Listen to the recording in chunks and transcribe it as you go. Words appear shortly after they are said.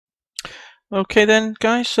Okay then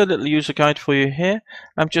guys, so a little user guide for you here.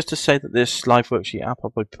 Just to say that this live worksheet app, I'll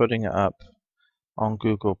be putting it up on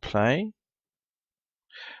Google Play.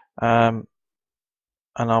 And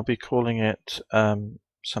I'll be calling it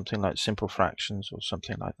something like Simple Fractions or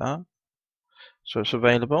something like that. So it's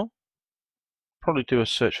available. Probably do a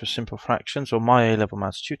search for Simple Fractions or My A-Level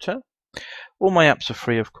Maths Tutor. All my apps are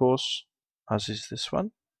free, of course, as is this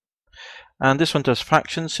one. And this one does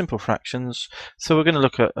fractions, simple fractions. So we're going to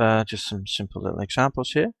look at just some simple little examples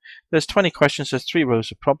here. There's 20 questions, there's 3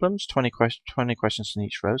 rows of problems, 20 questions in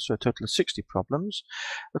each row, so a total of 60 problems.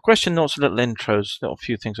 The question notes are little intros, little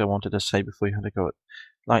few things I wanted to say before you had to go at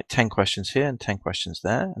like 10 questions here and 10 questions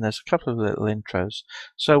there, and there's a couple of little intros.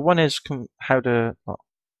 So one is the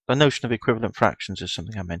notion of equivalent fractions is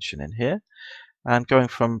something I mentioned in here, and going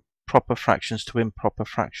from proper fractions to improper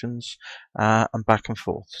fractions and back and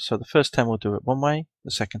forth. So the first 10 will do it one way,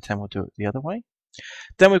 the second 10 will do it the other way.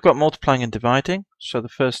 Then we've got multiplying and dividing. So the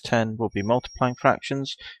first 10 will be multiplying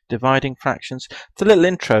fractions, dividing fractions. The little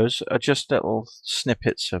intros are just little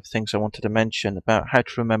snippets of things I wanted to mention about how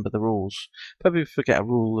to remember the rules. If you forget a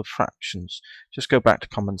rule of fractions, just go back to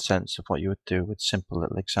common sense of what you would do with simple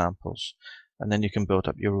little examples, and then you can build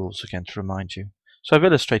up your rules again to remind you. So I've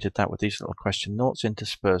illustrated that with these little question notes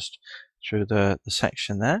interspersed through the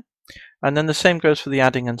section there. And then the same goes for the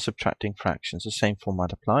adding and subtracting fractions. The same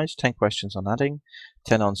format applies. 10 questions on adding,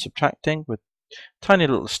 10 on subtracting, with tiny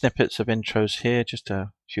little snippets of intros here, just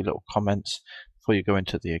a few little comments before you go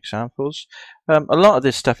into the examples. A lot of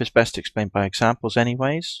this stuff is best explained by examples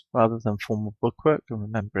anyways, rather than formal bookwork and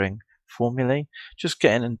remembering formulae. Just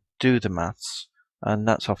get in and do the maths, and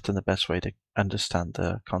that's often the best way to understand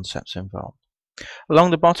the concepts involved. Along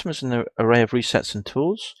the bottom is an array of resets and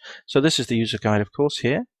tools. So this is the user guide, of course,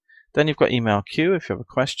 here. Then you've got email queue. If you have a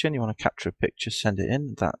question, you want to capture a picture, send it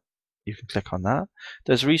in. That you can click on that.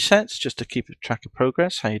 There's resets, just to keep track of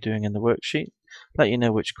progress, how you're doing in the worksheet. Let you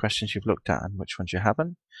know which questions you've looked at and which ones you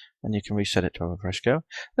haven't. And you can reset it to a fresh go.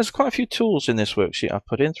 There's quite a few tools in this worksheet. I've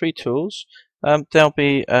put in 3 tools. There'll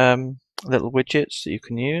be little widgets that you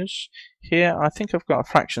can use. Here, I think I've got a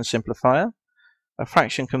fraction simplifier, a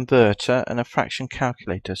fraction converter, and a fraction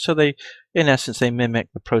calculator. So they, in essence, they mimic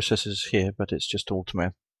the processes here, but it's just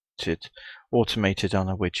automated on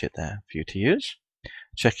a widget there for you to use.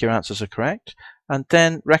 Check your answers are correct. And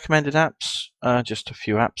then recommended apps, just a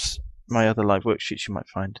few apps. My other live worksheets you might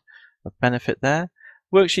find a benefit there.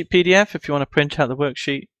 Worksheet PDF if you want to print out the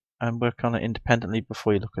worksheet and work on it independently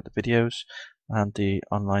before you look at the videos, and the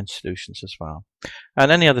online solutions as well.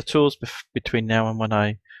 And any other tools between now and when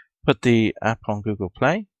I put the app on Google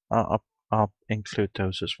Play, I'll include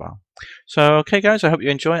those as well. So okay guys, I hope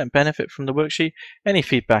you enjoy and benefit from the worksheet. Any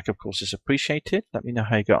feedback, of course, is appreciated. Let me know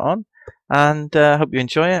how you got on, and hope you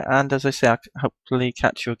enjoy it. And as I say, I'll hopefully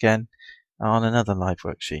catch you again on another live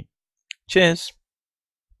worksheet. Cheers!